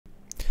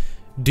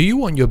Do you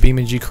want your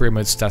BeamNG Career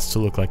Mode stats to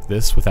look like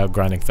this without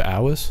grinding for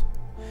hours?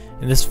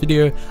 In this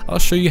video, I'll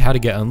show you how to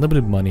get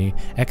unlimited money,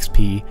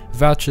 XP,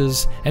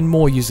 vouchers, and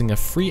more using a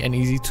free and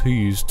easy to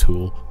use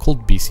tool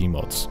called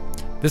BCModZ.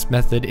 This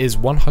method is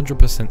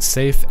 100%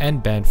 safe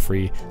and ban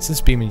free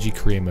since BeamNG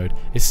Career Mode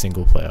is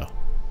single player.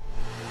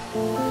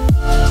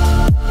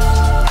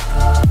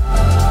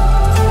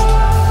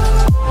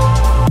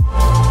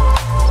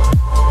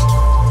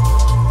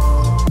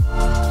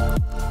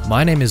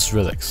 My name is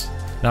Zrylx.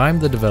 Now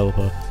I'm the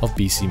developer of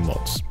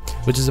BCModZ,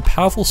 which is a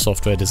powerful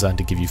software designed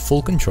to give you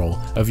full control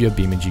over your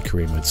BeamNG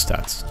Career Mode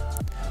stats.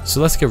 So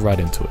let's get right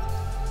into it.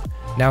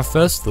 Now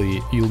firstly,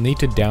 you'll need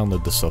to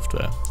download the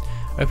software.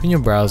 Open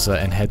your browser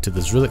and head to the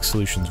Zrylx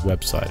Solutions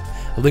website.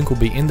 A link will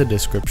be in the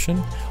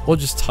description, or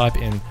just type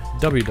in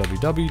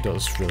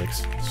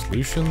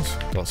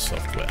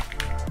www.zrylxsolutions.software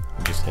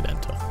and just hit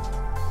enter.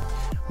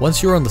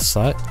 Once you're on the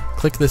site,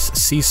 click this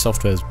See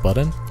Softwares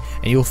button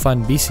and you'll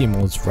find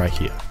BCModZ right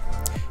here.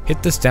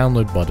 Hit this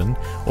download button,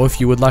 or if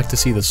you would like to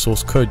see the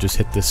source code, just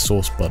hit this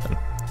source button.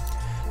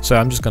 So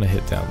I'm just going to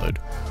hit download.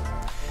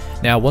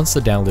 Now once the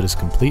download is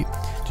complete,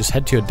 just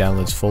head to your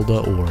downloads folder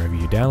or wherever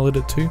you download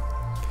it to,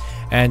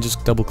 and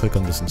just double click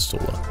on this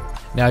installer.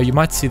 Now you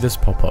might see this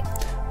pop up,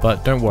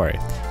 but don't worry,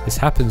 this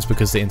happens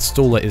because the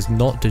installer is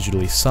not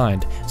digitally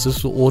signed, so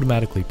this will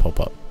automatically pop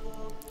up.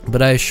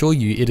 But I assure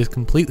you it is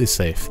completely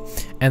safe,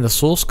 and the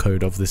source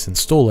code of this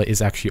installer is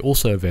actually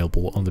also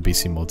available on the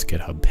BCModZ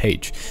GitHub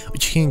page,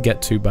 which you can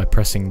get to by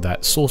pressing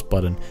that source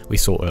button we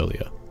saw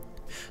earlier.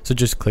 So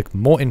just click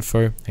more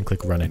info and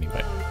click run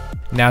anyway.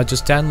 Now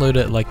just download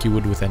it like you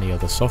would with any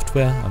other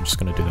software. I'm just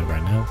going to do that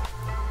right now.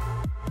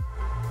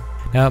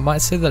 Now it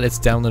might say that it's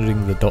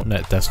downloading the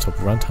 .NET desktop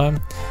runtime,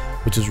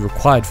 which is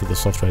required for the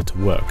software to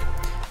work.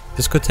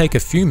 This could take a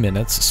few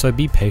minutes, so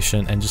be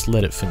patient and just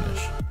let it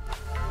finish.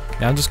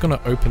 Now I'm just going to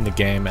open the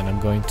game and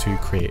I'm going to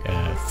create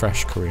a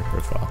fresh career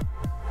profile.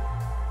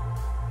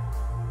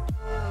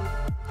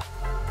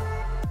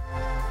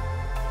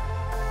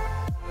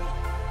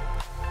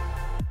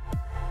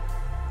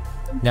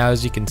 Now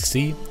as you can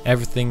see,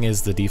 everything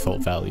is the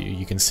default value.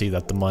 You can see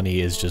that the money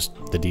is just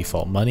the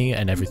default money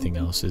and everything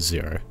else is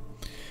 0.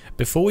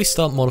 Before we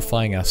start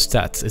modifying our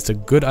stats, it's a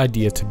good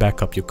idea to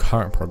back up your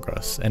current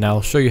progress, and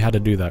I'll show you how to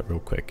do that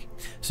real quick.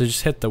 So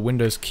just hit the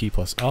Windows key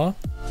plus R,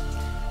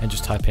 and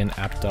just type in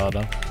app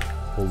data,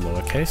 all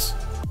lowercase.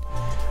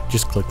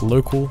 Just click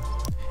local,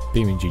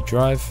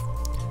 BeamNG.drive,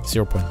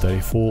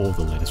 0.34 or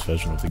the latest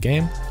version of the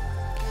game,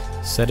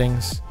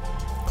 settings,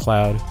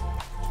 cloud,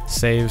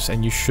 saves,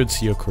 and you should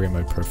see your career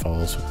mode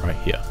profiles right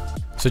here.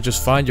 So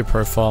just find your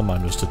profile,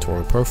 mine was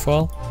tutorial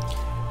profile,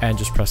 and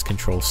just press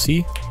Ctrl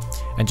C,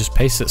 and just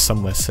paste it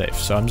somewhere safe.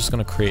 So I'm just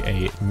going to create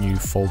a new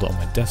folder on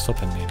my desktop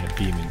and name it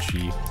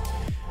BeamNG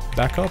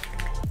Backup.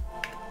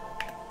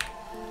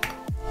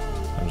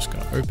 I'm just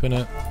going to open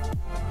it,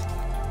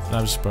 and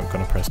I'm just going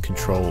to press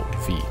Ctrl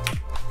V,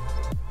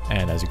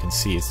 and as you can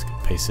see it's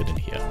pasted in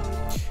here.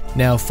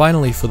 Now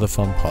finally for the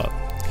fun part,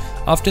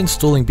 after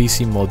installing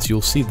BCModZ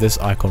you'll see this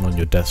icon on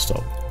your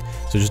desktop,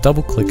 so just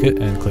double click it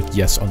and click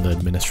yes on the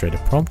administrator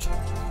prompt.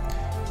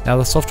 Now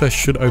the software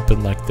should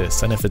open like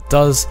this, and if it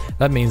does,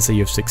 that means that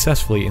you've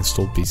successfully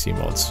installed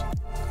BCModZ.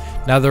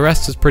 Now the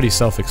rest is pretty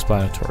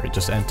self-explanatory,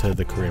 just enter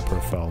the career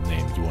profile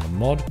name you want to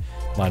mod.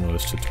 Mine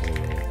was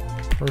tutorial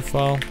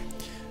profile.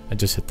 And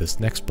just hit this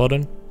next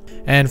button,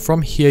 and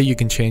from here you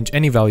can change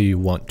any value you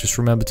want. Just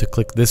remember to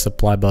click this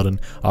apply button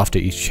after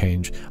each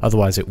change,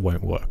 otherwise it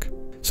won't work.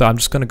 So I'm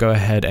just going to go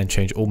ahead and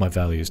change all my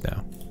values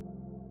now.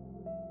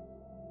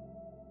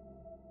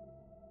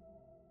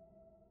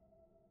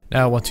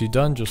 Now once you're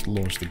done, just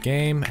launch the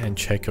game and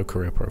check your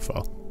career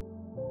profile.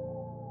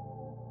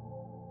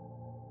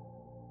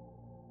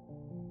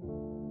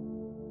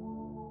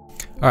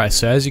 Alright,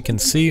 so as you can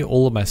see,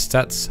 all of my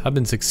stats have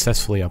been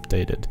successfully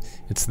updated.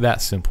 It's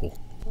that simple.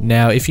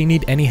 Now, if you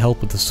need any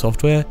help with the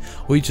software,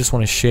 or you just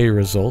want to share your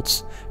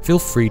results, feel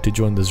free to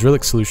join the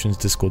Zrylx Solutions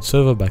Discord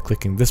server by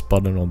clicking this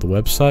button on the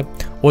website,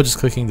 or just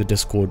clicking the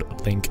Discord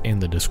link in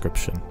the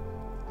description.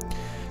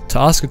 To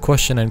ask a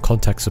question and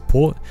contact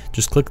support,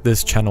 just click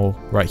this channel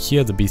right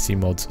here, the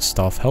BCModZ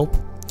staff help,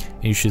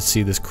 and you should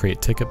see this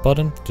create ticket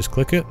button. Just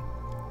click it.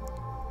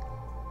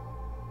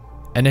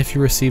 And if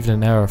you received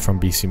an error from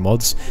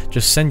BCModZ,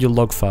 just send your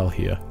log file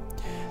here.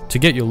 To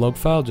get your log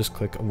file, just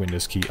click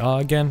Windows key R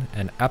again,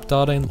 and app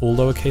data in all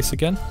lowercase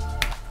again.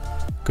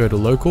 Go to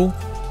local,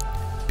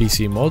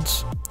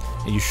 BCModZ,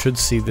 and you should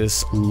see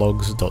this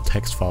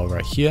logs.txt file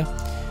right here,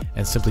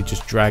 and simply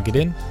just drag it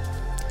in,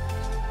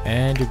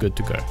 and you're good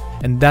to go.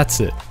 And that's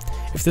it.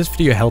 If this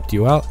video helped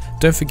you out,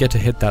 don't forget to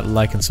hit that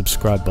like and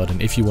subscribe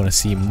button if you want to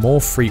see more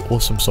free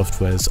awesome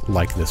softwares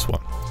like this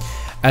one.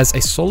 As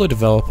a solo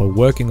developer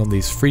working on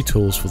these free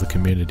tools for the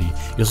community,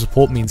 your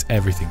support means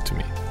everything to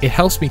me. It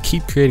helps me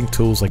keep creating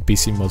tools like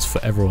BCModZ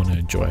for everyone to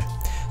enjoy.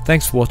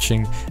 Thanks for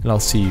watching, and I'll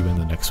see you in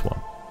the next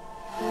one.